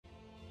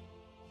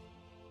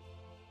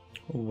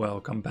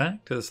Welcome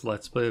back to this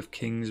Let's Play of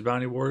King's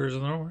Bounty Warriors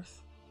of the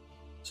North.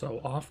 So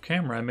off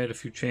camera I made a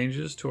few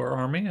changes to our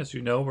army. As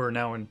you know, we're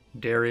now in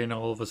Darien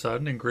all of a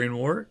sudden in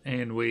Greenwort,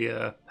 and we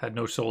had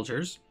no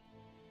soldiers.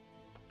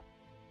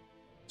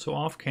 So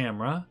off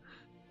camera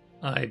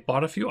I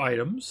bought a few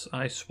items.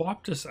 I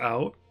swapped this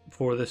out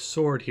for this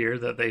sword here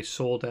that they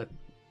sold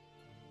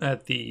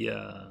at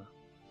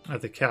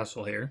the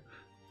castle here.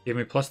 Gave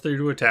me +3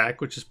 to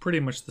attack, which is pretty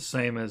much the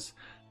same as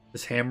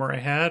this hammer I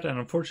had, and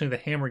unfortunately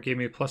the hammer gave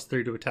me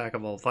 +3 to attack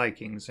of all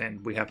Vikings,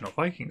 and we have no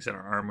Vikings in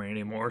our army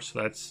anymore, so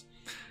that's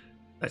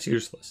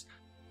useless.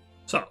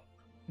 So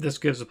this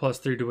gives a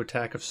 +3 to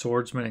attack of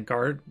swordsmen and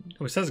guard.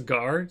 It says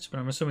guards, but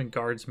I'm assuming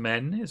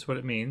guardsmen is what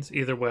it means.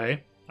 Either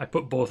way, I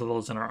put both of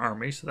those in our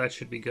army, so that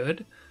should be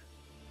good.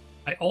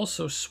 I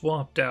also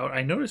swapped out,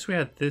 I noticed we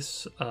had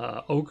this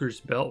ogre's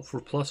belt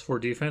for +4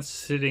 defense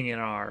sitting in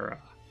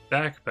our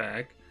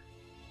backpack,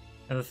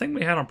 and the thing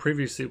we had on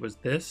previously was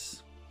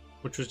this,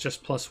 which was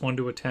just +1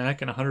 to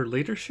attack and 100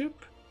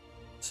 leadership.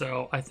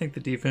 So I think the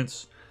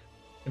defense is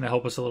going to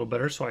help us a little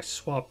better, so I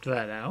swapped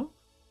that out.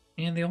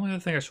 And the only other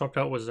thing I swapped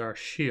out was our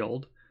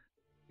shield,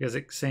 because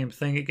same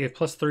thing, it gave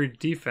 +3 to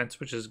defense,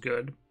 which is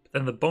good. But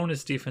then the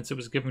bonus defense it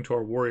was giving to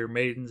our warrior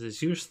maidens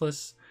is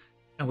useless,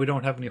 and we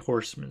don't have any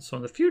horsemen. So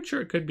in the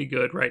future it could be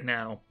good. Right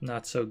now,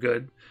 not so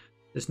good.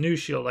 This new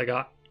shield I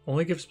got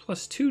only gives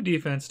 +2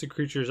 defense to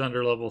creatures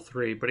under level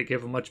 3, but it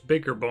gave a much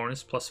bigger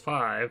bonus,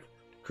 +5 to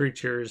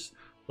creatures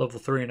level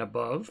 3 and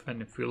above.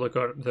 And if you look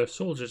at the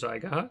soldiers I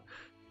got,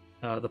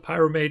 the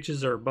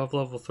pyromages are above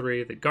level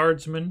 3, the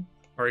guardsmen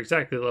are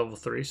exactly level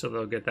 3, so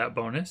they'll get that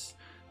bonus,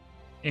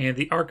 and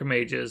the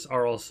archmages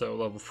are also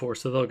level 4,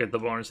 so they'll get the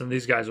bonus, and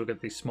these guys will get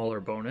the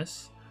smaller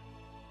bonus.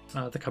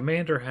 The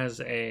commander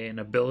has an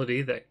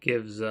ability that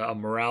gives a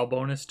morale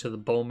bonus to the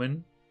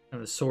bowmen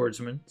and the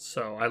swordsmen,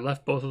 so I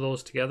left both of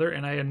those together,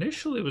 and I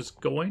initially was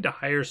going to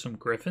hire some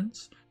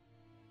griffins,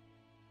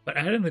 but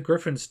adding the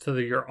griffins to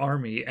your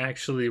army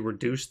actually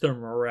reduced their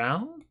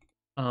morale.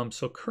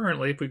 So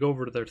currently, if we go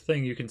over to their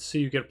thing, you can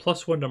see you get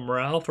 +1 to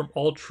morale from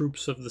all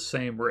troops of the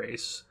same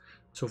race.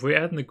 So if we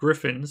add in the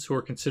griffins, who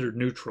are considered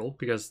neutral,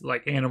 because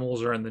like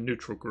animals are in the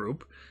neutral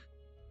group,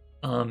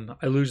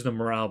 I lose the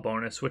morale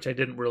bonus, which I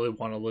didn't really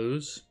want to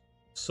lose.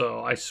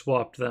 So I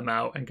swapped them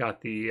out and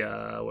got the,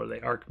 what are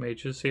they,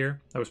 archmages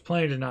here. I was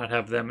planning to not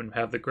have them and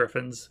have the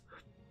griffins,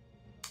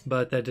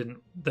 but that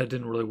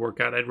didn't really work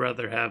out. I'd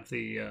rather have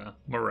the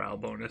morale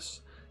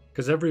bonus,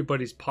 because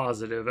everybody's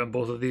positive, and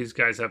both of these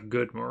guys have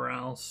good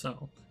morale.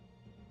 So,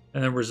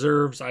 and then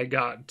reserves, I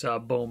got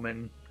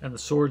bowmen and the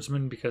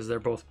swordsmen because they're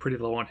both pretty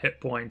low on hit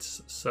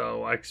points.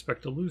 So I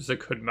expect to lose a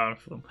good amount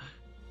of them,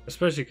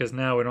 especially because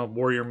now we don't have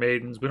warrior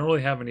maidens. We don't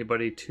really have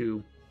anybody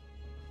to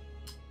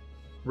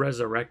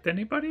resurrect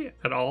anybody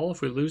at all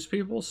if we lose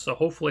people. So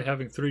hopefully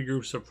having 3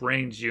 groups of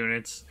ranged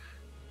units,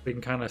 we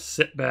can kind of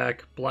sit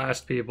back,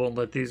 blast people, and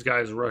let these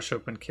guys rush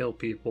up and kill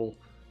people.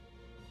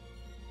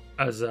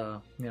 As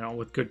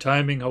with good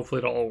timing, hopefully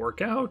it'll all work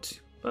out,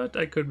 but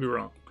I could be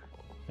wrong.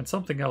 And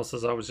something else,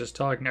 as I was just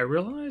talking, I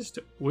realized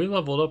we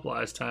leveled up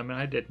last time and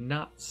I did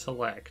not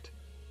select.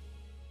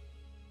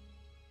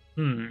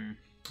 I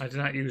did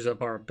not use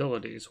up our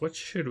abilities. What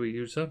should we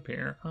use up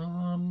here?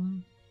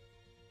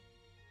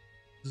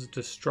 This is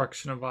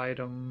destruction of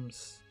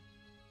items.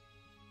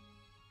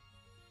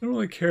 I don't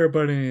really care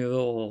about any of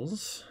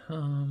those.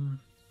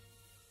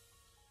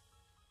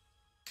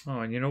 Oh,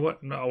 and you know what?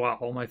 Oh, wow,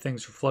 all my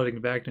things are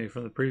flooding back to me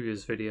from the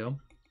previous video.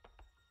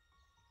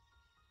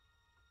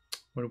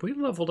 When we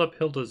leveled up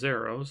Hilda's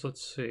arrows,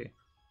 let's see.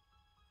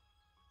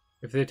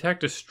 If the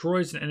attack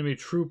destroys an enemy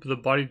troop, the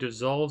body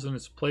dissolves in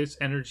its place,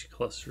 energy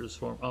clusters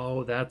form.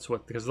 Oh, that's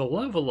what, because the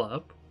level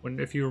up,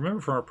 if you remember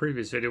from our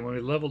previous video, when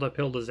we leveled up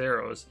Hilda's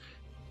arrows,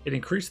 it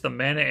increased the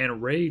mana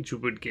and rage we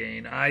would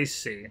gain. I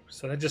see.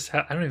 So that just,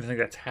 I don't even think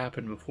that's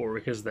happened before,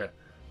 because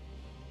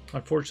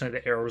unfortunately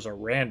the arrows are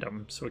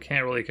random, so we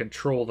can't really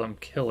control them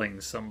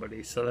killing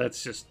somebody. So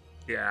that's just,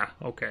 yeah,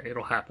 okay,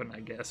 it'll happen, I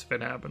guess, if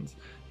it happens.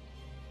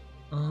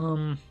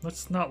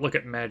 Let's not look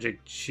at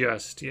magic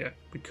just yet.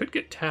 We could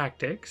get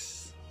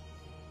tactics.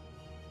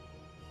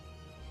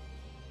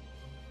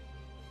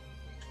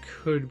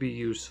 Could be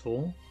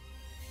useful.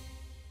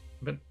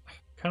 But I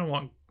kind of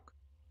want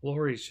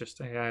glory's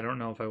just, I don't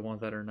know if I want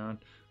that or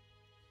not.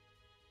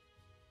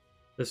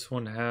 This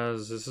one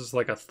has, this is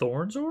like a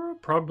Thorns aura?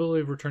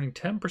 Probably returning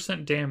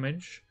 10%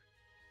 damage.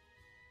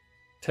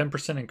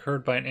 10%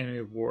 incurred by an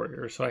enemy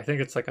warrior. So I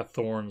think it's like a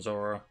Thorns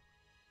aura.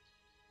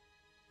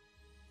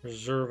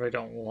 Reserve I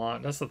don't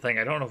want. That's the thing.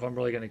 I don't know if I'm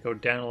really going to go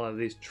down a lot of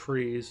these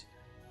trees.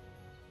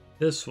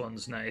 This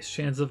one's nice.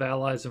 Chance of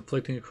allies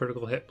inflicting a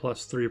critical hit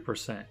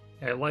 +3%.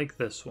 I like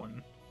this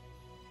one.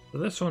 So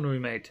this one we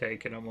may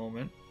take in a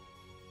moment.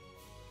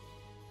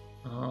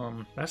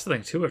 That's the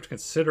thing too. We have to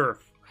consider.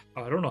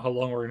 I don't know how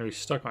long we're going to be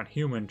stuck on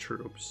human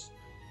troops.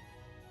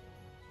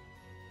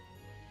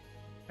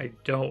 I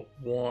don't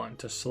want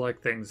to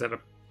select things that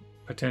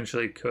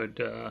potentially could,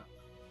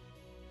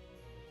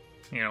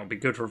 be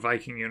good for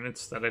Viking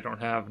units that I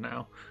don't have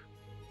now.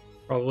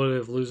 Probability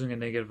of losing a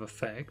negative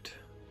effect.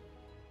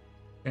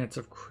 Chance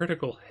of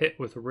critical hit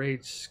with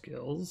rage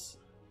skills.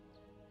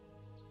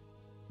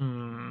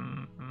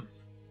 Chance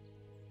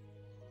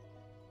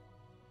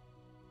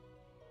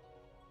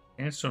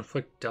to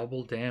inflict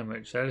double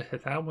damage.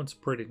 That one's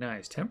pretty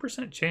nice.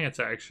 10% chance,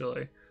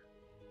 actually.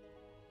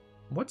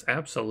 What's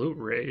absolute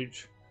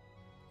rage?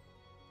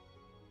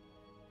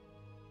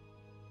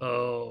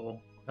 Oh,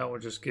 that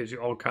one just gives you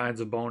all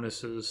kinds of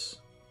bonuses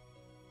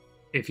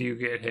if you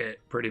get hit,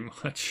 pretty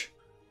much.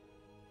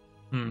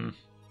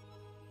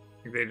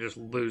 They just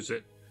lose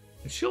it.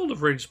 And Shield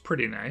of Rage is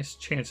pretty nice.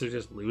 Chance of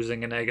just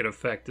losing a negative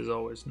effect is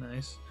always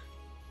nice.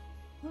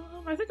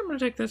 I think I'm going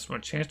to take this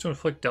one. Chance to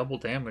inflict double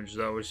damage,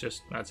 though, is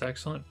just... That's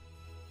excellent.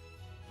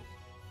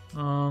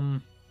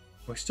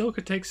 We still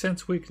could take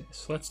Sense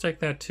Weakness. Let's take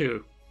that,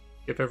 too.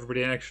 Give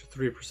everybody an extra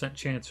 3%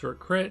 chance for a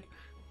crit.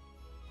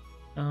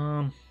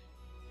 And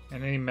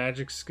any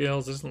magic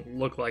skills? Doesn't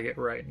look like it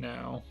right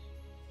now.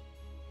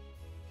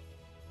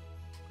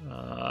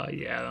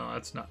 Yeah,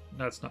 no,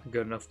 that's not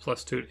good enough.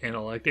 +2 to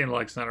intellect.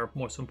 Intellect's not our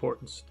most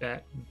important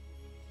stat.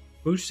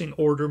 Boosting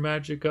order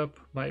magic up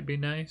might be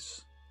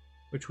nice,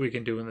 which we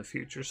can do in the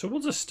future. So we'll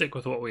just stick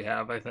with what we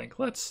have, I think.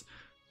 Let's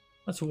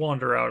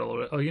wander out a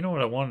little bit. Oh, you know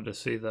what I wanted to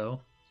see,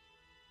 though?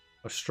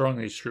 How strong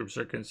these troops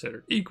are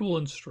considered. Equal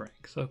in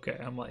strength. Okay,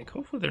 I'm like,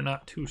 hopefully they're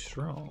not too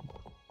strong.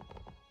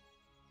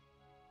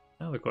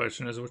 Now the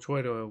question is, which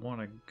way do I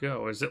want to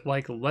go? Is it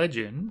like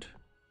Legend,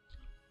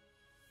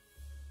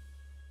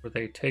 where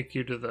they take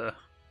you to the...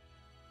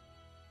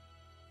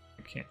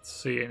 I can't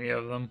see any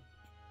of them.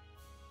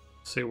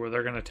 See where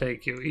they're going to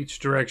take you. Each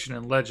direction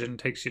in Legend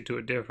takes you to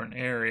a different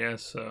area,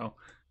 so...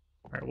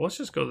 Alright, well, let's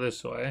just go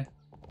this way.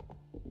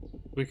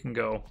 We can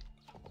go...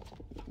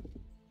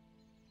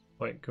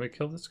 Wait, can we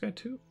kill this guy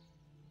too?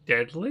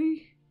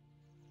 Deadly?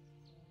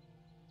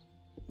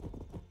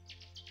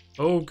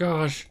 Oh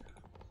gosh.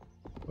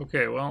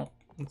 Okay, well,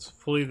 let's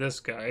flee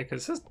this guy,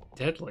 because it says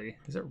deadly.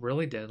 Is it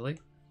really deadly?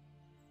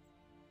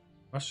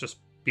 Must just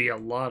be a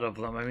lot of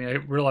them. I mean, I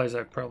realize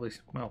I've probably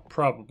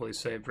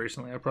saved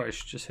recently. I probably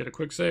should just hit a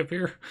quick save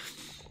here.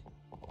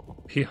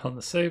 Be on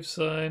the safe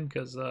side,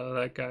 because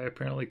that guy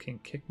apparently can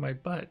kick my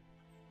butt.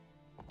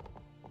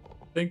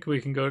 I think we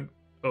can go...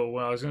 Oh,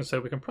 well, I was going to say,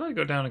 we can probably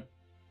go down and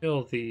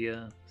kill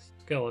the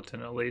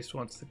skeleton, at least,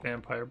 once the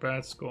vampire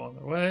bats go on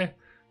their way.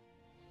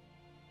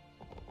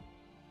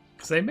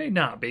 Because they may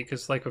not be,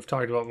 because like we've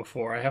talked about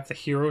before, I have the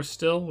hero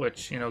still,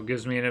 which, you know,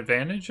 gives me an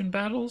advantage in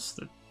battles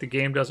that the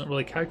game doesn't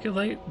really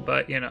calculate,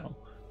 but, you know.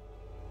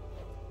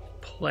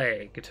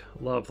 Plagued.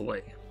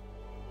 Lovely.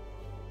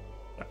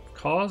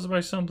 Caused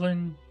by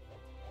something?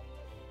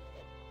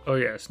 Oh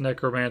yes,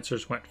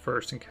 necromancers went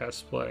first and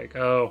cast plague.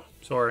 Oh,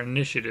 so our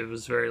initiative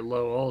is very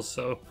low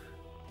also.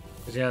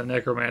 Because yeah, the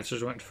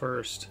necromancers went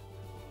first.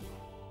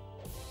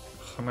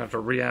 I'm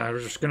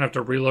just gonna have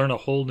to relearn a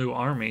whole new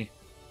army.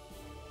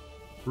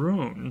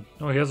 Rune.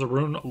 Oh, he has a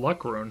rune,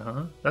 luck rune,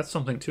 huh? That's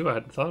something too I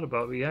hadn't thought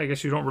about. But yeah, I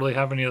guess you don't really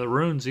have any of the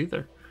runes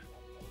either.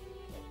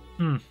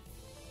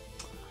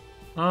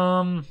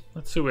 Let's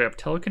see. We have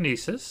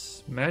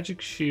telekinesis,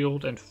 magic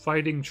shield, and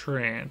fighting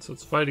trance. So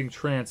it's fighting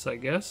trance, I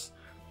guess.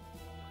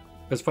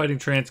 Because fighting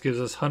trance gives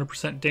us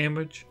 100%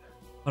 damage,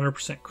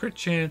 100% crit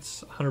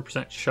chance,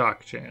 100%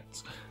 shock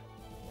chance.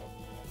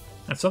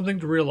 And something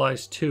to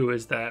realize too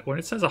is that when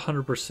it says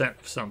 100%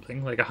 of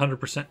something, like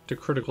 100% to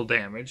critical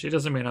damage, it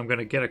doesn't mean I'm going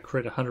to get a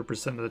crit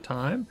 100% of the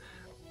time.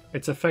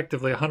 It's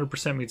effectively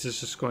 100% means it's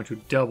just going to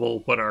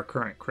double what our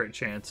current crit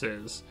chance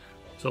is.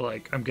 So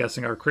like, I'm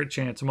guessing our crit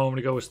chance a moment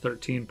ago was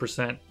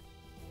 13%.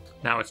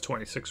 Now it's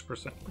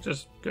 26%, which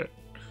is good.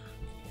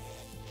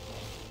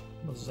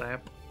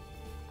 Zap.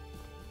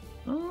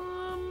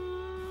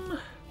 And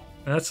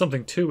that's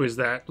something too, is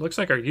that looks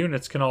like our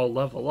units can all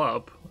level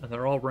up, and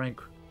they're all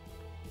rank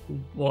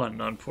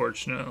 1,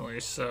 unfortunately,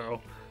 so...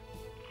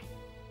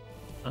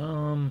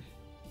 Can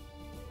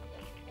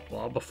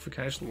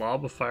I just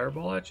lob a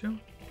fireball at you?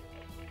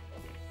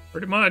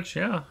 Pretty much,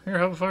 yeah. Here,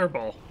 have a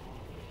fireball.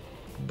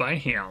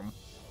 Bam.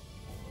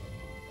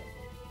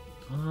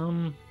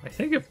 I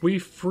think if we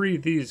free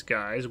these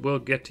guys, we'll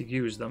get to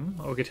use them.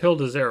 Oh, we'll get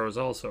Hilda's arrows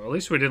also. At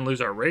least we didn't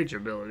lose our rage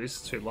abilities,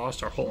 since we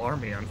lost our whole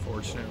army,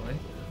 unfortunately.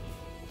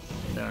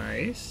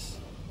 Nice.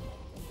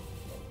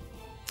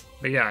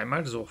 But yeah, I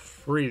might as well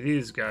free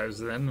these guys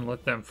then and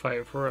let them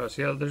fight for us.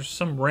 Yeah, there's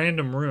some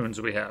random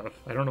runes we have.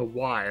 I don't know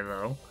why,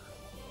 though.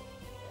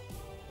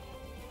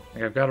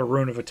 Like, I've got a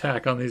rune of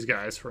attack on these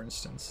guys, for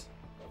instance.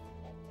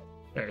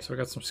 Okay, so we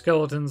got some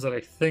skeletons that I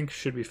think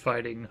should be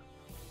fighting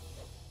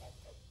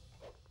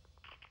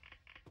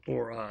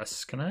for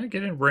us. Can I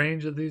get in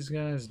range of these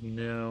guys?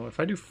 No. If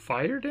I do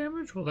fire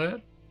damage, will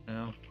that?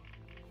 No.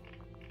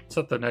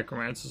 Set the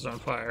necromancers on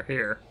fire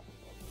here.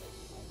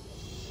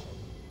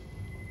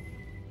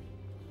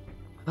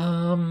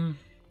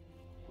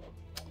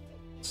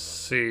 Let's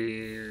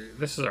see.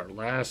 This is our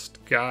last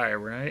guy,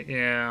 right?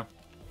 Yeah.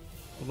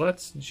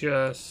 Let's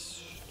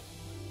just...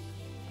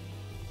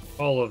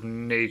 All of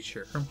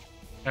nature.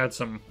 Add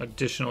some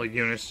additional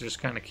units to just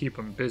kind of keep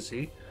them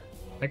busy.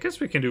 I guess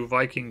we can do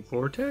Viking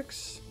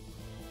Vortex.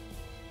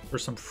 for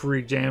some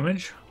free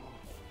damage.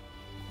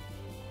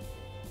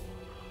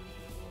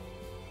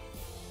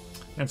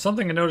 And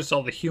something I noticed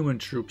all the human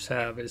troops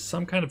have is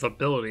some kind of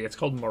ability. It's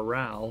called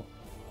morale.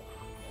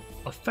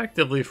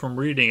 Effectively, from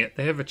reading it,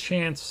 they have a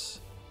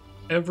chance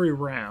every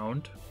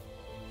round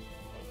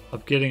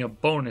of getting a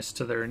bonus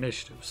to their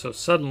initiative. So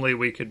suddenly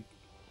we could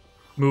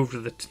move to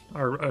the...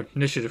 our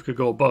initiative could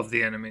go above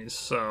the enemies.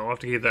 So I'll have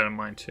to keep that in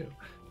mind too.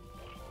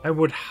 I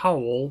would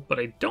howl, but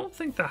I don't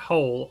think the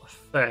howl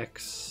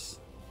affects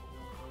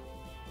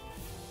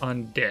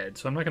undead,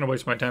 so I'm not going to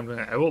waste my time doing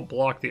that. I will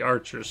block the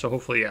archers, so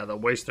hopefully, yeah, they'll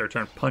waste their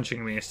turn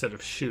punching me instead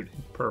of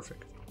shooting.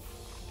 Perfect.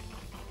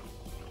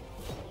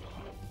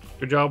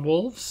 Good job,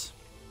 wolves.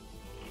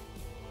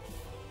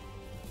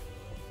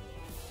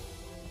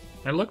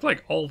 It looked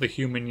like all the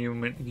human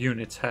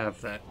units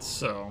have that,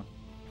 so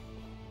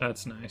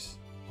that's nice.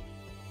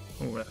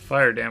 Oh, that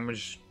fire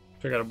damage.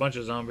 Took out a bunch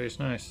of zombies.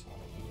 Nice.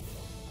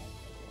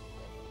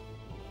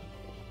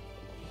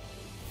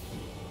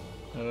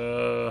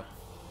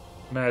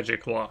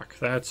 Magic lock.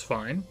 That's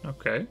fine.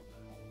 Okay.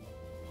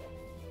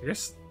 I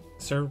guess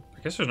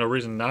there's no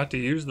reason not to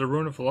use the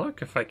Rune of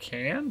Luck if I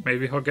can.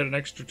 Maybe I'll get an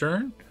extra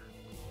turn.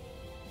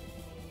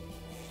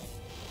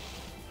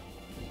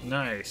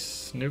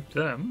 Nice. Nuked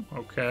them.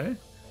 Okay.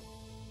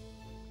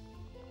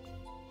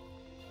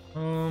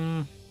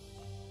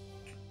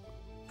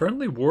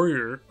 Friendly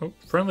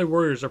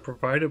warriors are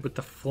provided with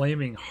the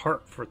Flaming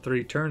Heart for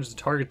 3 turns.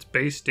 The target's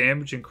base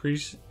damage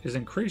is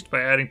increased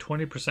by adding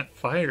 20%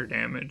 fire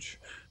damage.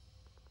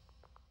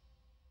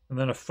 And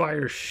then a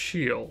fire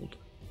shield.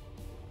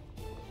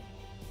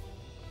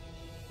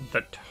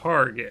 The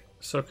target.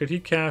 So could he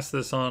cast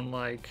this on,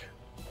 like,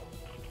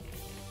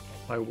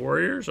 my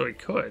warriors? Oh, he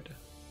could.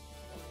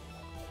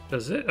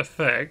 Does it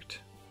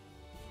affect...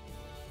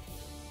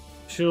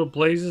 Shield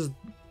blazes...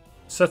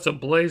 Sets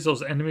ablaze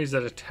those enemies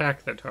that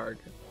attack the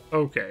target.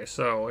 Okay,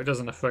 so it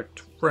doesn't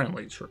affect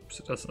friendly troops,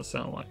 it doesn't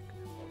sound like.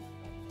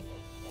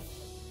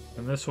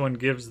 And this one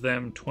gives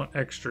them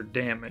extra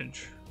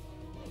damage.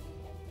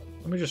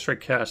 Let me just try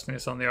casting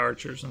this on the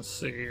archers and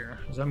see here.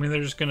 Does that mean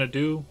they're just going to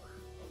do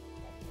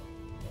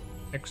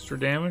extra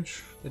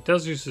damage? It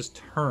does use his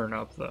turn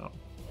up, though.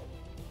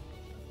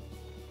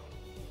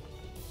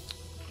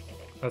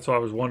 That's what I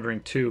was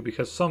wondering, too,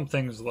 because some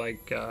things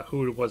like,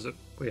 who was it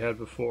we had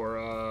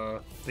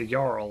before? The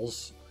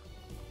Jarls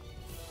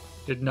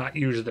did not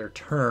use their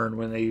turn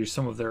when they used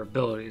some of their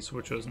abilities,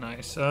 which was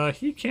nice.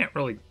 He can't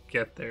really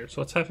get there,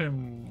 so let's have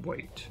him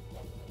wait.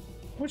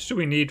 How much do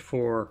we need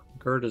for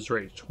Gerda's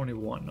rage?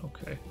 21,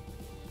 okay.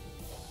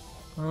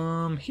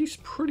 He's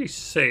pretty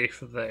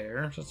safe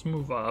there. Let's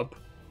move up.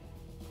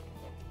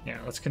 Yeah,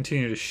 let's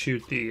continue to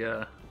shoot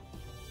the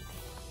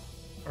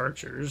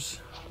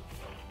archers.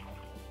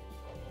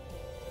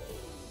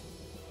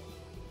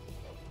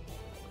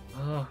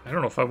 I don't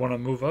know if I want to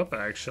move up,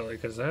 actually,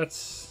 because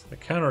that's... the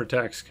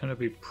counterattack's going to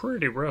be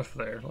pretty rough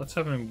there. Let's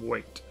have him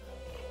wait.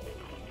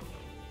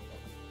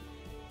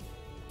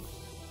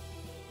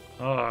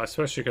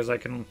 Especially because I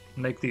can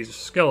make these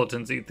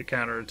skeletons eat the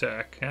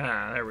counterattack.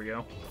 Ah, there we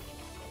go.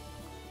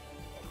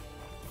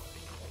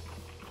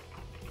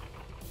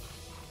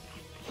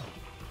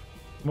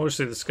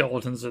 Mostly the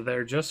skeletons are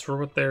there just for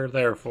what they're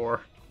there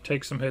for.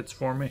 Take some hits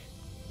for me.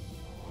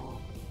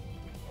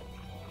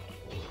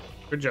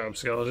 Good job,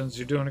 skeletons.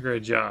 You're doing a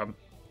great job.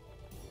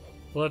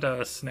 Let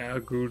us now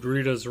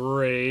Gudrida's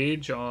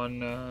Rage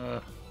on...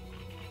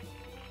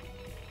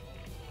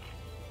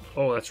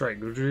 Oh, that's right.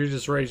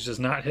 Gudrida's Rage does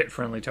not hit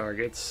friendly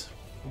targets.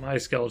 My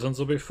skeletons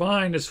will be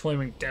fine as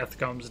Flaming Death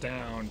comes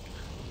down.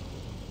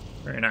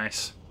 Very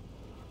nice.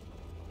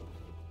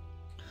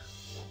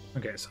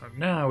 Okay, so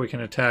now we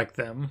can attack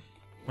them.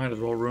 Might as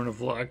well Rune of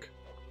Luck.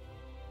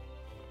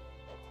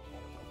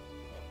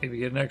 Maybe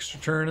get an extra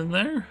turn in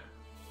there.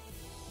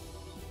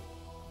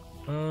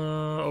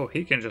 Oh,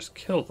 he can just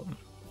kill them.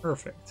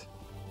 Perfect.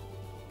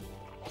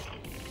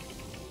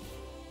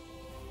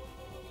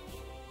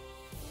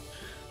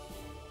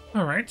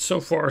 Alright, so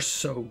far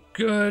so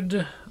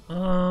good.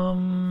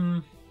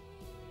 I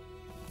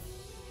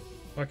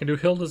can do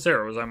Hilda's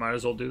Arrows. I might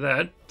as well do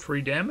that.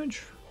 Free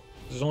damage.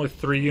 There's only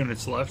 3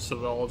 units left, so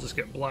they'll all just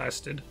get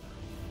blasted.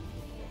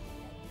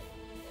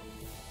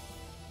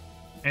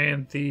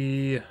 And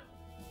the...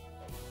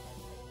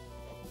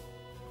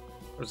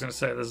 I was going to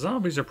say, the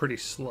zombies are pretty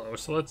slow,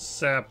 so let's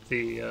zap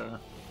the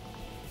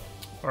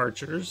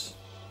archers.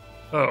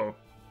 Oh.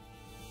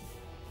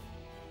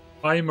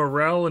 High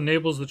morale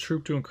enables the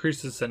troop to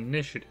increase its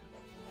initiative.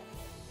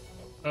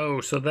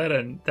 Oh, so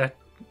that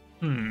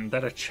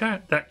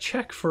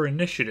check for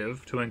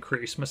initiative to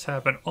increase must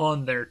happen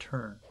on their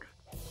turn.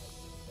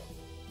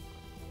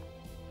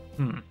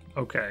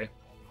 Okay.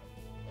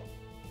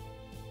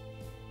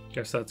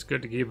 Guess that's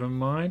good to keep in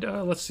mind.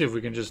 Let's see if we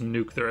can just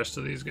nuke the rest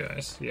of these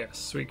guys.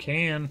 Yes, we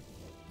can.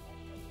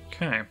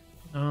 Okay.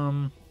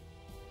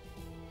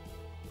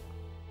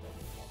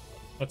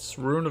 Let's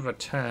Rune of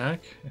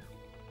Attack.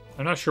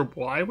 I'm not sure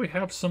why we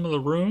have some of the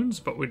runes,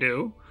 but we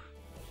do.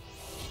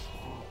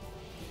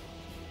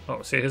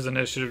 Oh, see, his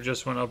initiative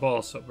just went up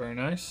also. Very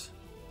nice.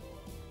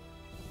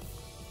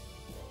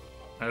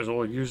 Might as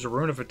well use a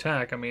rune of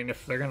attack. I mean,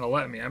 if they're gonna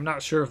let me. I'm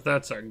not sure if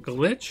that's a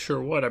glitch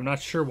or what. I'm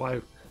not sure why.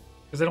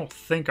 Because I don't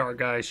think our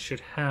guys should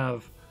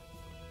have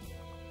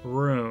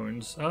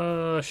runes.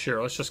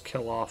 Sure. Let's just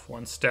kill off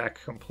one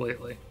stack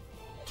completely.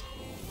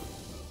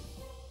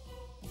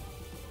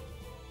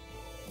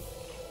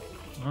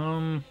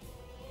 Let's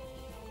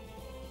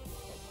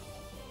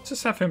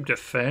just have him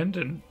defend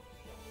and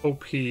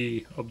hope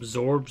he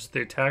absorbs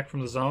the attack from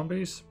the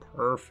zombies.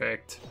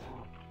 Perfect.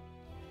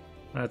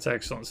 That's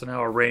excellent. So now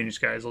our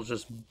ranged guys will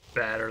just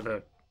batter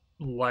the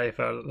life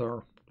out of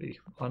the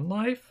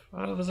unlife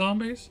out of the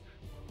zombies.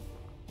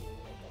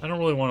 I don't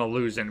really want to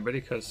lose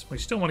anybody because we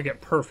still want to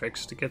get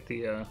perfects to get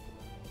the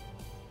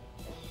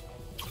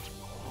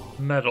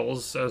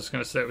medals. I was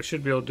going to say we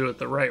should be able to do it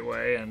the right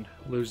way and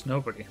lose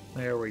nobody.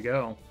 There we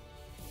go.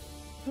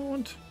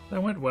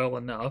 That went well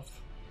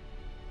enough.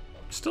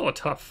 Still a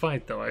tough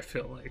fight though, I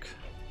feel like.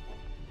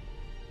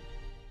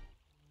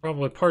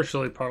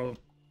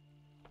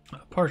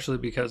 Partially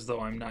because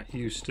though I'm not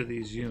used to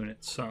these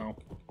units, so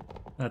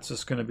that's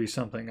just going to be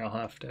something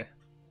I'm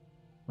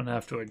gonna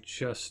have to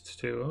adjust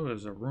to. Oh,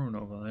 there's a rune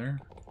over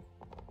there.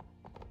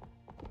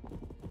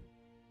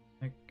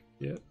 How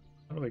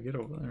do I get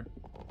over there?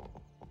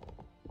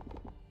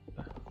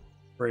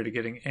 Afraid of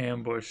getting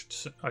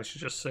ambushed. I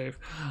should just save.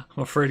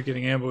 I'm afraid of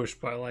getting ambushed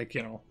by, like,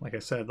 you know, like I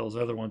said, those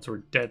other ones were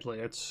deadly.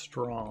 It's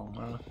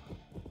strong.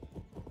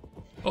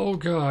 Oh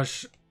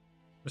gosh.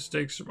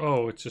 Mistakes.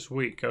 Oh, it's just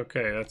weak.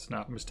 Okay, that's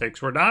not.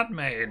 Mistakes were not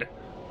made.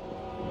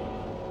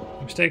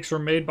 Mistakes were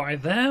made by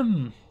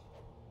them.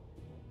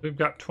 We've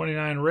got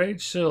 29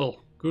 rage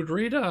still. Good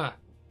Rita.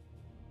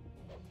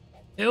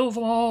 Kill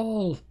them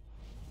all.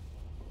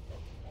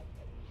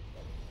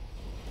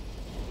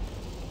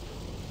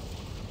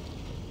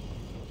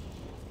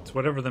 It's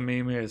whatever the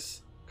meme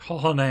is.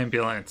 Call an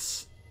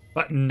ambulance,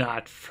 but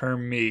not for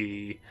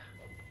me.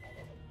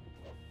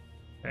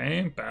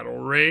 Okay, battle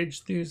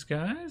rage these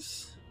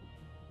guys.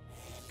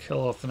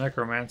 Kill off the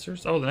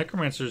necromancers. Oh, the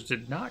necromancers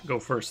did not go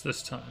first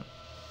this time.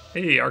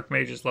 Hey,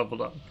 Archmage is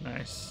leveled up.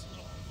 Nice.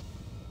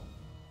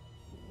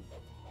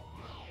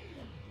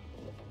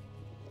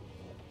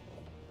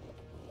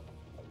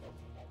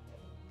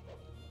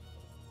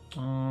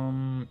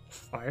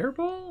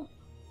 Fireball?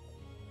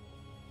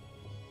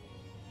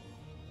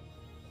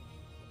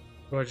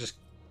 Do I just...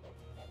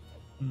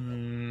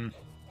 Yeah,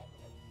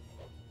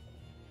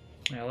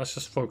 let's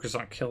just focus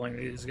on killing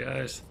these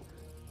guys.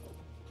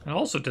 And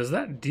also, does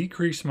that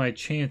decrease my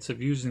chance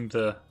of using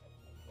the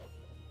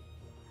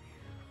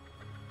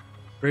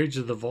Rage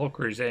of the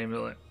Valkyries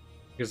amulet?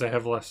 Because I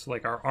have less,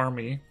 like, our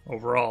army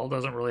overall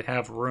doesn't really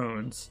have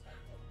runes.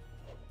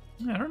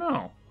 I don't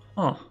know.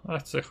 Huh,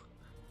 that's a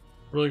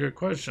really good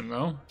question,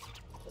 though.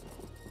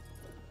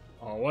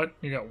 Oh, what?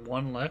 You got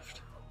one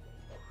left?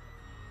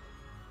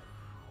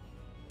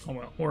 Oh,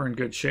 well, we're in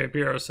good shape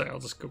here. I'll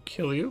just go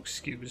kill you.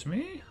 Excuse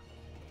me.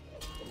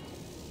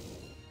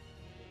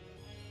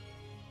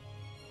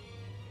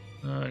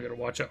 I gotta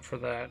watch out for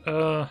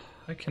that.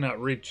 I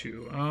cannot reach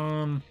you.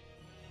 Kinda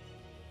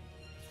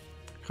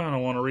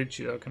want to reach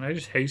you though. Can I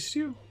just haste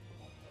you?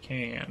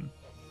 Can.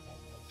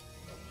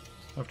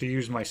 I have to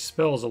use my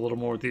spells a little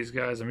more with these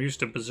guys. I'm used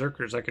to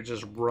berserkers. I could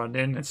just run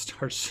in and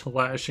start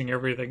slashing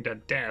everything to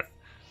death.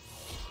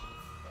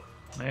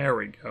 There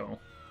we go.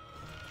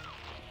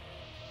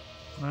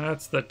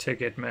 That's the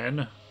ticket,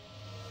 men.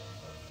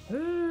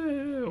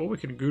 Oh, we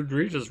can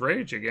Gudrita's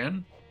Rage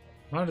again.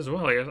 Might as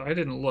well, I guess. I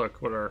didn't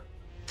look what our...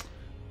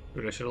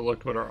 Dude, I should have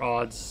looked what our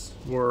odds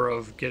were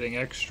of getting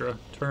extra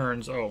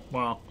turns. Oh,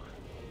 wow.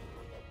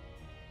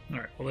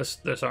 Alright, well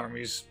this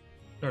army's...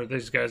 Or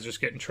these guys are just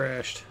getting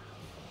trashed.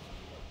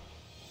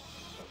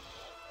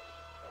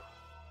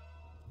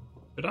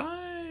 Did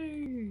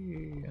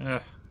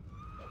I...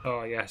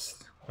 oh,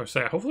 yes. I was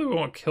saying, hopefully we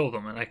won't kill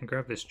them and I can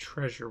grab this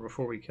treasure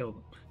before we kill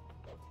them.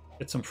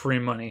 Get some free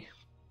money.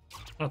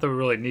 Not that we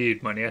really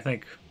need money. I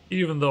think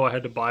even though I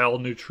had to buy all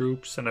new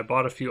troops and I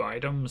bought a few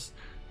items...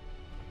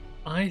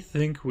 I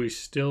think we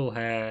still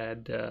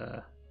had,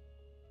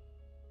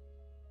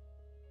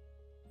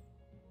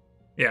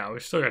 yeah, we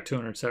still got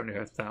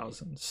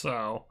 275,000,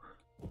 so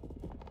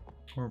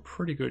we're in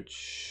pretty good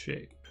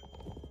shape.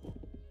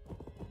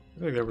 I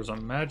think there was a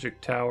magic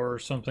tower or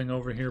something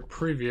over here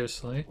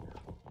previously.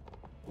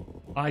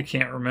 I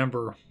can't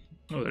remember.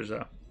 Oh, there's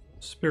a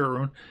spirit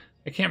rune.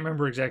 I can't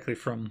remember exactly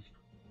from,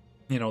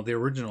 you know, the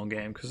original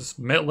game, because this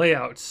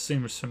layout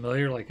seems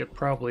familiar, like it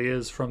probably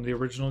is from the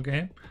original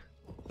game.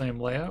 Same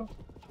layout.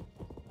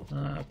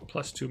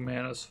 +2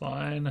 mana is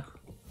fine.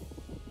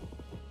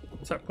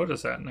 What's that put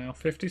us at now?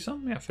 50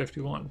 something? Yeah,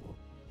 51.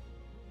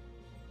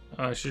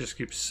 I should just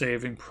keep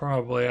saving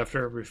probably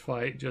after every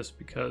fight just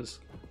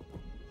because.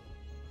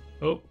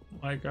 Oh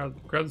my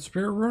god, grab the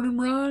spirit rune and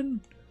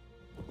run!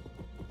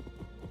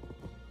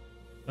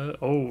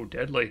 Oh,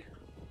 deadly.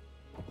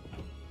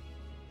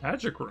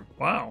 Magic rune,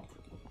 wow.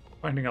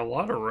 Finding a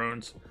lot of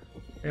runes.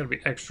 I gotta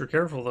be extra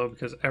careful though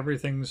because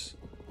everything's...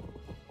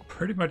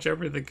 Pretty much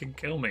everything can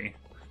kill me.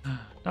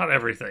 Not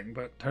everything,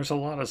 but there's a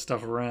lot of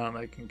stuff around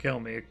that can kill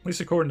me. At least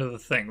according to the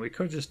thing. We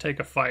could just take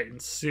a fight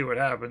and see what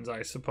happens,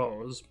 I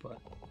suppose, but...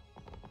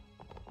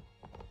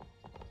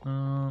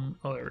 oh,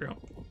 there we go.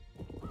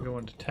 Go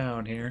into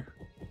town here.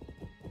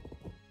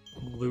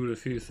 Loot a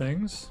few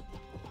things.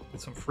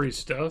 Get some free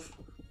stuff.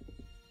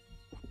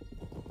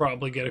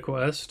 Probably get a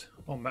quest.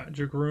 Oh,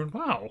 magic rune.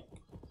 Wow.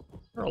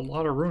 There are a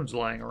lot of runes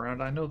lying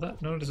around. I know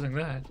that, noticing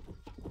that.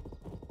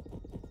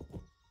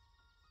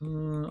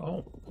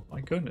 Oh,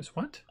 my goodness.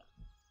 What?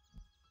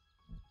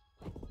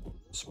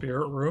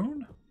 Spirit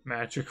rune?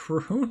 Magic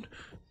rune?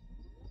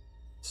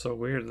 So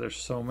weird. There's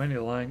so many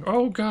lying.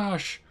 Oh,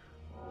 gosh.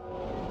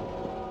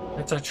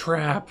 It's a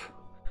trap.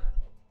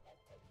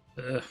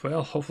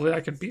 Well, hopefully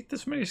I can beat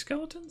this many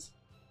skeletons.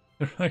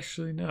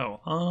 Actually, no.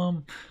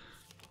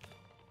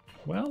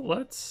 Well,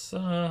 let's,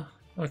 a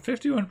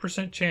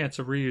 51% chance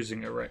of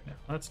reusing it right now.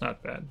 That's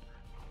not bad.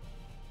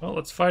 Well,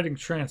 let's fighting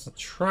trance and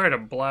try to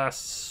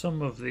blast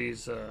some of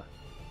these,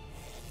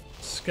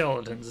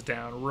 skeletons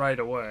down right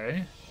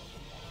away.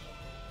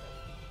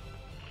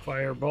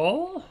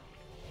 Fireball.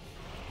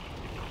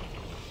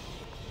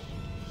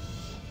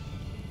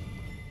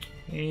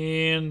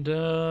 And,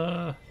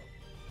 probably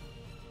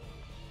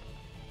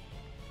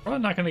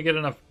not going to get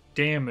enough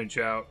damage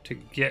out to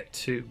get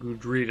to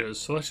Gudrita's,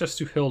 so let's just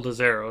do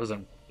Hilda's arrows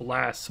and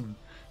blast some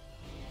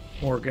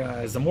more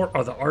guys. The more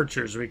of the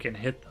archers we can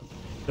hit, the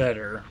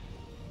better.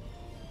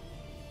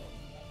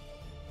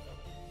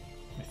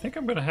 I think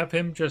I'm going to have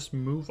him just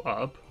move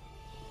up,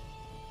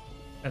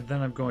 and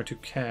then I'm going to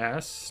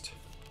cast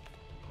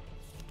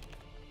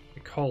a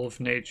Call of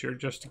Nature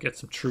just to get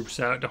some troops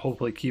out to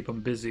hopefully keep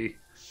them busy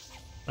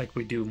like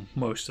we do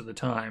most of the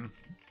time.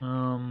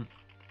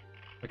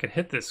 I could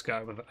hit this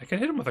guy with... I could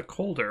hit him with a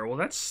cold arrow. Will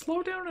that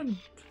slow down and...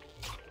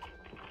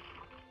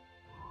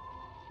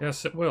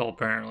 Yes, it will,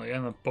 apparently.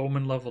 And the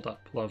bowman leveled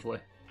up. Lovely.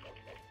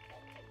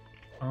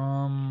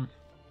 I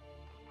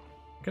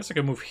guess I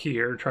can move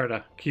here, try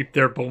to keep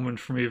their bowman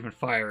from even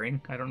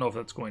firing. I don't know if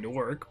that's going to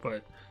work,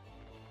 but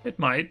it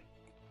might.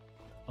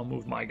 I'll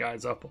move my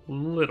guys up a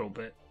little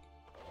bit.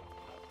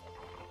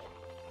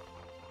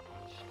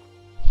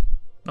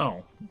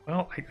 Oh,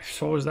 well, I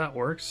suppose that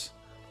works.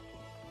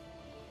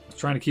 I was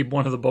trying to keep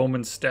one of the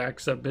bowman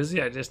stacks up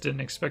busy. I just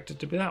didn't expect it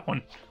to be that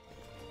one.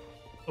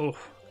 Oh,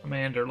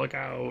 Commander, look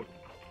out.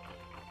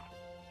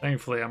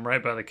 Thankfully, I'm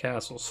right by the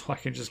castle, so I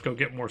can just go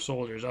get more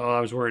soldiers. Oh,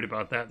 I was worried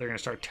about that. They're going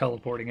to start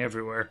teleporting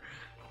everywhere.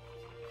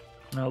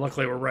 Now,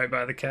 luckily, we're right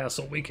by the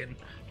castle. We can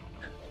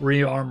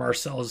rearm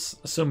ourselves,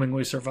 assuming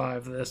we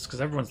survive this, because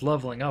everyone's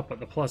leveling up at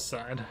the plus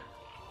side.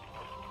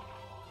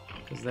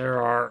 Because there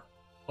are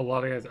a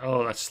lot of guys...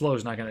 Oh, that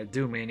slow's not going to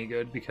do me any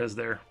good, because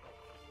they're...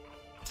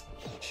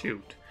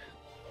 Shoot.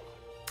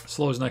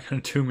 Slow's not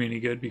going to do me any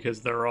good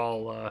because they're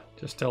all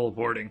just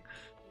teleporting.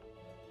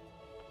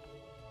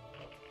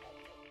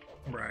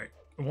 Right.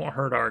 It won't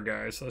hurt our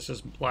guys, so let's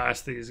just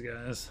blast these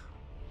guys.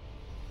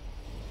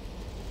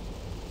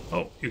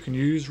 Oh, you can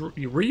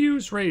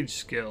reuse rage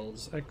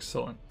skills.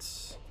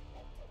 Excellent.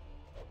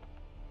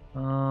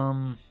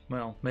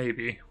 Well,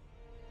 maybe.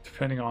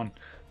 Depending on...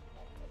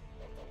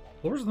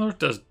 Lords of the North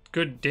does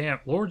good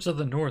Lords of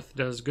the North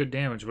does good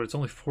damage, but it's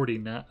only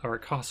 49, or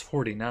it costs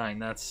 49.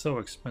 That's so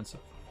expensive.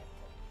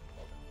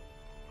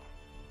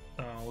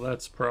 Oh,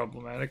 that's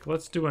problematic.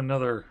 Let's do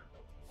another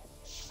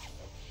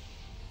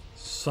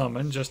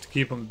summon just to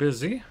keep them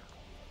busy.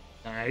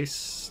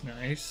 Nice,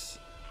 nice.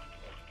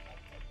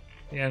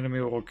 The enemy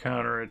will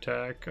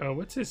counterattack.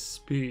 What's his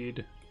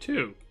speed?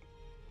 2.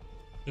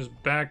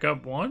 Just back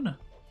up 1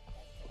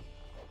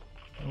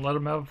 and let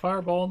him have a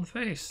fireball in the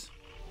face.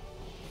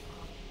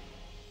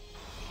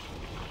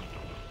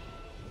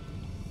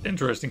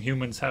 Interesting,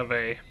 humans have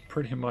a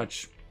pretty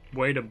much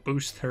way to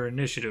boost their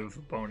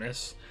initiative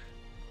bonus.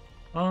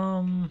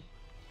 Well,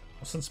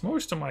 since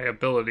most of my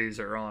abilities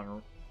are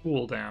on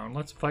cooldown,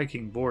 let's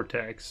Viking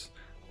Vortex.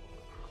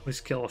 At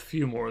least kill a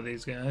few more of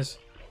these guys.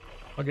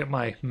 I'll get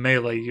my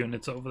melee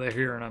units over there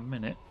here in a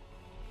minute.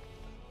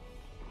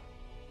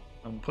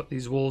 I'm gonna put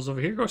these wolves over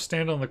here. Go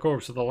stand on the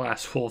corpse of the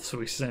last wolf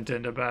we sent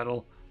into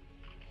battle.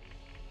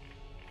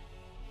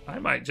 I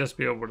might just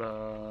be able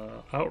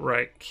to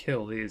outright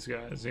kill these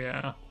guys,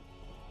 yeah.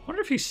 I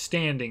wonder if he's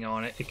standing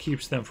on it, it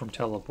keeps them from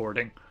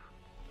teleporting.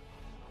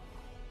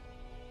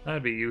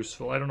 That'd be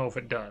useful. I don't know if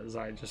it does.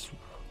 I just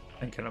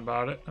thinking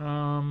about it.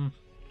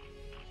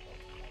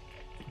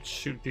 Let's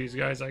shoot these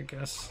guys, I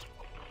guess.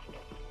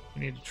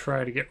 We need to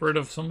try to get rid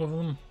of some of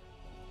them.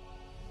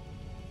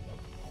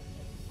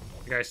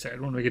 Like I said,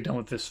 when we get done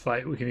with this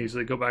fight, we can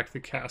easily go back to the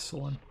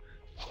castle and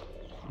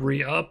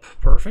re-up.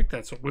 Perfect.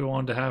 That's what we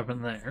wanted to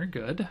happen there.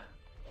 Good.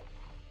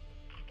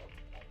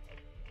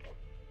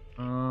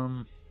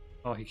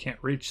 Oh, he can't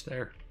reach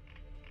there.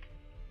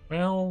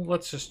 Well,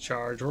 let's just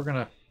charge. We're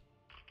gonna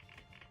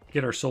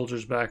get our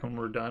soldiers back when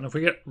we're done. If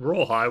we get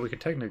roll high, we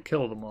could technically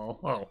kill them all.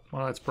 Oh,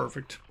 well, that's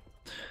perfect.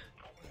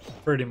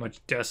 Pretty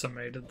much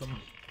decimated them.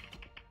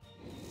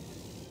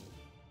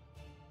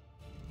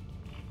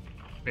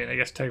 I mean, I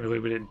guess technically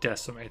we didn't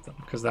decimate them,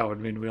 because that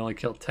would mean we only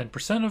killed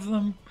 10% of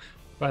them.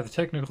 by the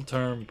technical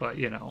term, but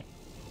you know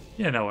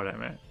what I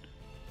meant.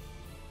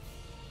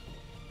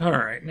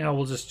 Alright, now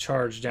we'll just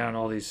charge down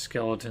all these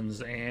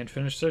skeletons and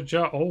finish the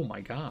job. Oh my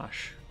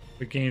gosh.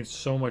 We gained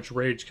so much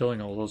rage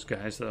killing all those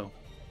guys, though.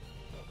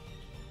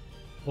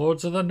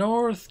 Lords of the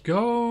North,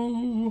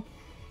 go!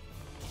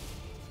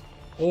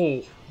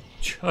 Oh,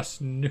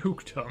 just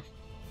nuked them.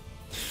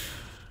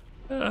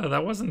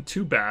 That wasn't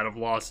too bad of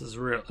losses,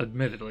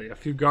 admittedly. A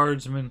few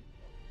guardsmen,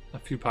 a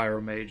few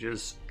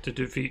pyromages to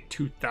defeat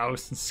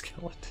 2,000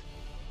 skeletons.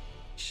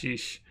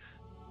 Sheesh.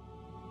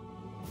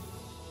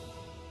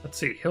 Let's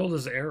see,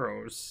 Hilda's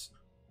arrows.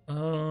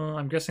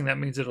 I'm guessing that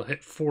means it'll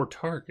hit 4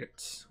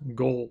 targets.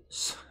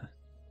 Goals.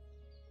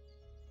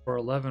 For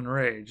 11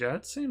 rage.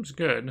 That seems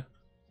good.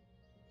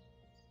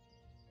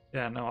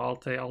 Yeah, no, I'll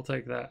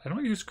take that. I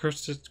don't use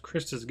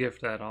Krista's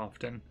gift that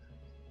often.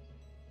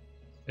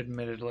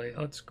 Admittedly.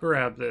 Let's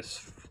grab this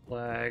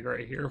flag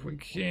right here if we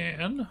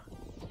can.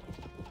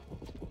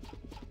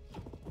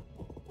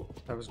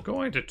 I was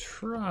going to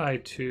try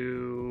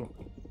to...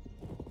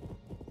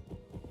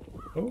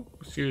 Oh,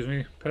 excuse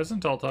me.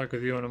 Peasant, I'll talk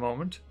with you in a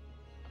moment.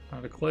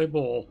 Not a clay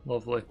bowl.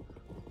 Lovely.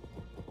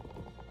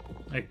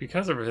 Like,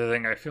 because of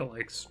everything, I feel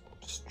like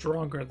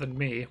stronger than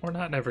me. Or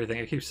not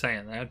everything, I keep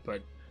saying that,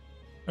 but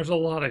there's a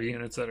lot of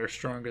units that are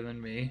stronger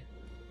than me.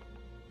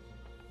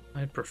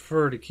 I'd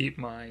prefer to keep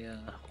my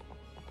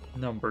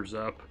numbers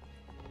up.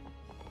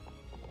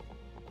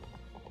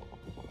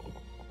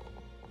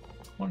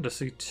 Wanted to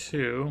see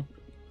 2.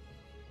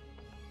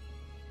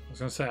 I was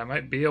gonna say I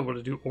might be able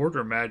to do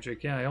order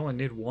magic. Yeah, I only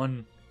need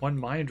one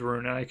mind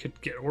rune and I could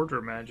get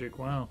order magic.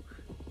 Wow.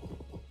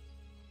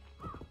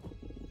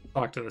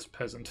 Talk to this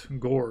peasant,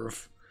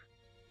 Gorv.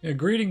 Yeah,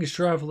 greetings,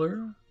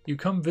 traveler. You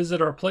come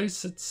visit our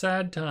place at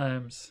sad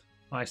times.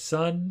 My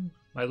son,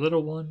 my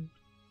little one,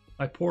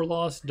 my poor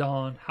lost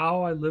Dawn.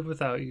 How I live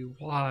without you.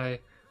 Why?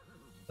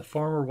 The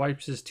farmer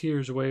wipes his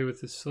tears away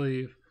with his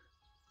sleeve.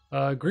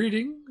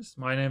 Greetings.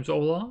 My name's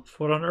Olaf.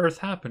 What on earth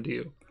happened to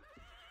you?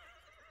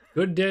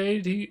 Good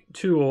day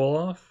to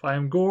Olaf. I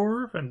am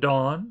Gorv and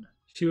Dawn.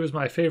 She was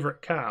my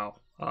favorite cow.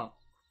 Oh.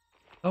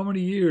 How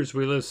many years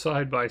we lived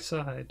side by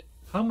side.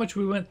 How much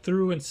we went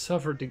through and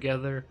suffered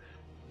together.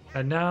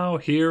 And now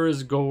here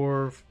is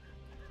Gorv.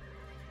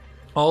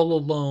 All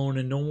alone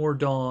and no more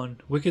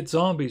Dawn. Wicked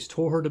zombies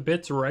tore her to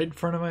bits right in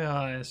front of my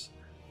eyes.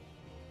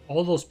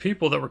 All those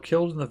people that were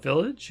killed in the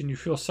village, and you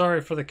feel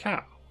sorry for the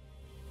cow.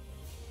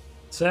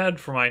 Sad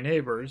for my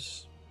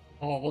neighbors.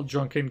 All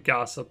drunken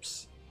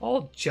gossips.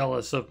 All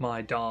jealous of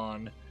my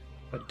Dawn.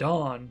 But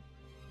Dawn,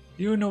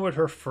 you know what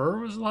her fur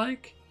was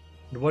like?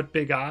 And what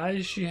big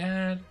eyes she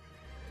had?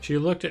 She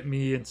looked at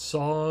me and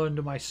saw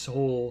into my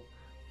soul.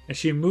 And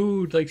she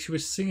mooed like she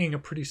was singing a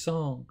pretty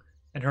song.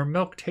 And her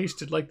milk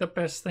tasted like the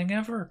best thing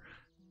ever.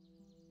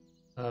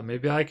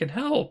 Maybe I can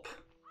help.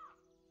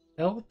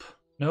 Help?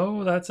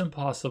 No, that's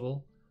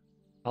impossible.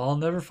 I'll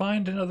never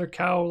find another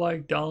cow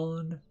like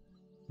Dawn.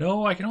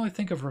 No, I can only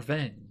think of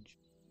revenge.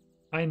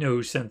 I know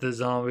who sent the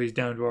zombies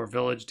down to our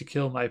village to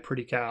kill my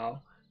pretty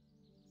cow.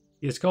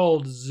 He is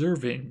called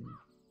Zervin,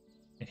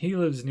 and he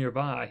lives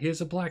nearby. He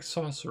is a black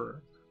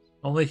sorcerer.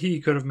 Only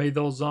he could have made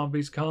those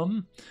zombies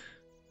come.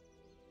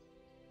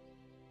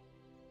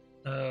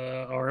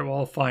 Alright, well,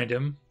 I'll find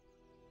him.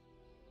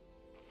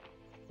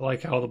 I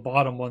like how the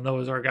bottom one, though,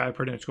 is our guy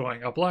pretty much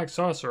going, a black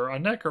sorcerer, a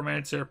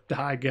necromancer,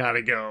 I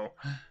gotta go.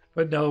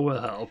 But no,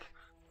 we'll help.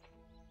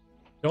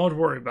 Don't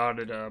worry about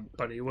it,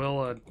 buddy.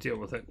 We'll deal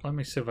with it. Let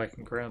me see if I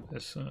can grab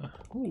this.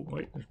 Oh,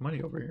 wait, there's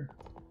money over here.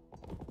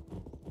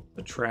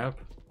 A trap.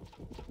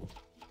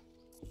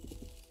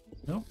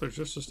 Nope, there's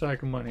just a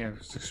stack of money. I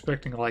was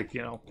expecting, like,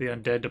 you know, the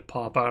undead to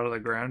pop out of the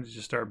ground and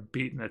just start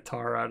beating the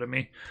tar out of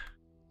me.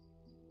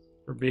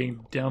 For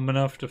being dumb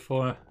enough to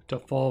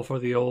fall for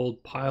the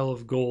old pile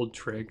of gold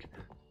trick.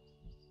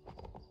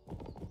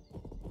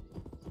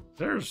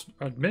 There's,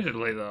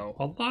 admittedly though,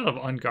 a lot of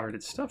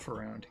unguarded stuff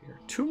around here.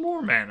 2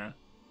 more mana.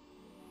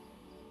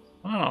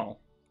 Wow.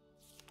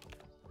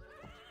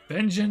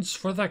 Vengeance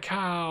for the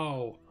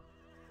cow!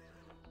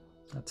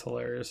 That's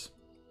hilarious.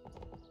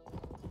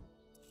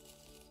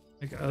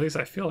 Like, at least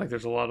I feel like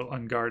there's a lot of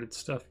unguarded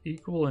stuff.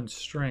 Equal in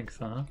strength,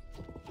 huh?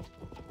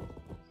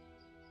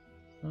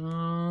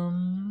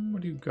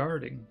 What are you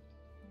guarding?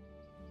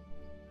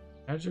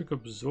 Magic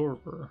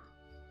Absorber.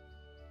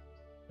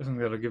 I think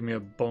that'll give me a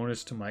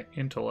bonus to my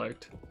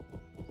intellect.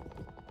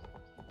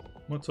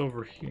 What's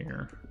over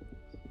here?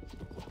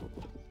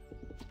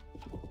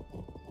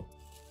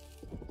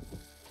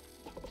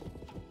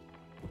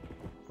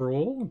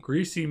 Scroll?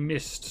 Greasy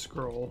Mist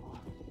Scroll.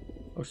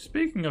 Oh,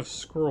 speaking of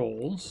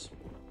scrolls,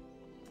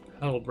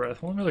 Hell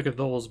Breath. Let me look at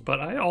those. But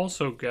I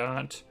also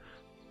got...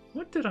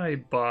 What did I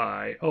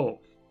buy? Oh,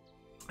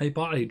 I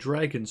bought a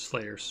Dragon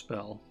Slayer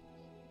spell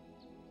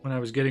when I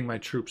was getting my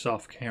troops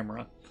off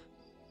camera.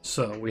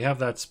 So we have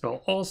that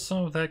spell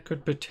also. That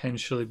could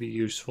potentially be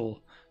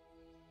useful.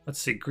 Let's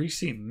see.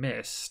 Greasy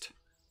Mist.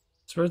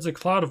 Spreads a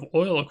cloud of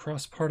oil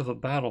across part of the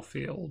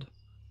battlefield.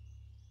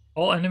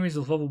 All enemies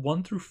of level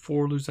 1 through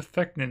 4 lose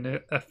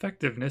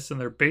effectiveness in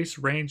their base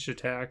ranged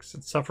attacks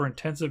and suffer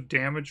intensive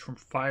damage from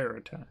fire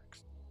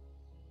attacks.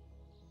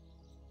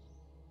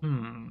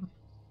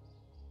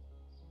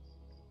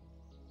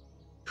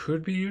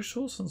 Could be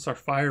useful since our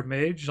fire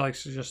mage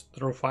likes to just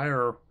throw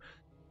fire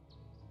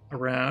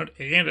around,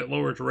 and it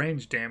lowers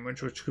range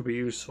damage, which could be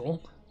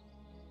useful.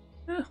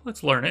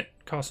 Let's learn it.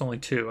 Costs only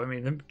 2. I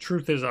mean, the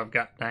truth is I've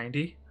got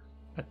 90.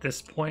 At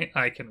this point,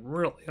 I can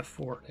really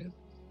afford it.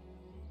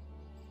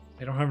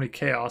 I don't have any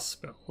chaos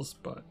spells,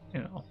 but,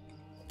 you know.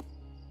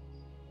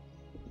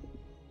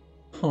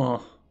 Huh.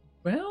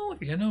 Well,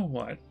 you know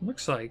what?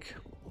 Looks like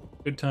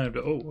a good time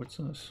to... Oh, what's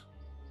this?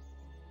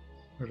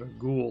 There's a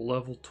ghoul,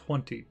 level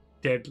 20.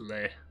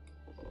 Deadly.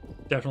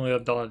 Definitely a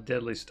lot of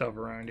deadly stuff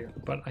around here.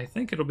 But I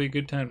think it'll be a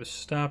good time to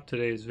stop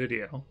today's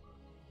video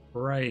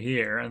right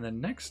here. And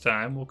then next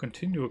time, we'll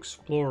continue to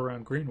explore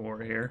around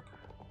Greenwort here.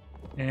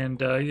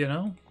 And, you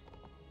know,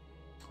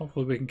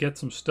 hopefully we can get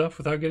some stuff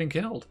without getting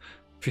killed.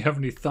 If you have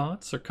any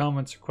thoughts or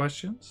comments or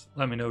questions,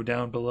 let me know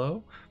down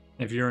below.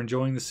 If you're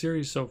enjoying the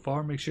series so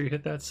far, make sure you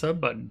hit that sub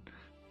button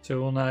so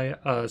you'll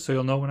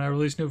know when I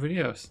release new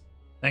videos.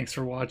 Thanks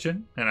for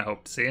watching, and I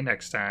hope to see you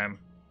next time.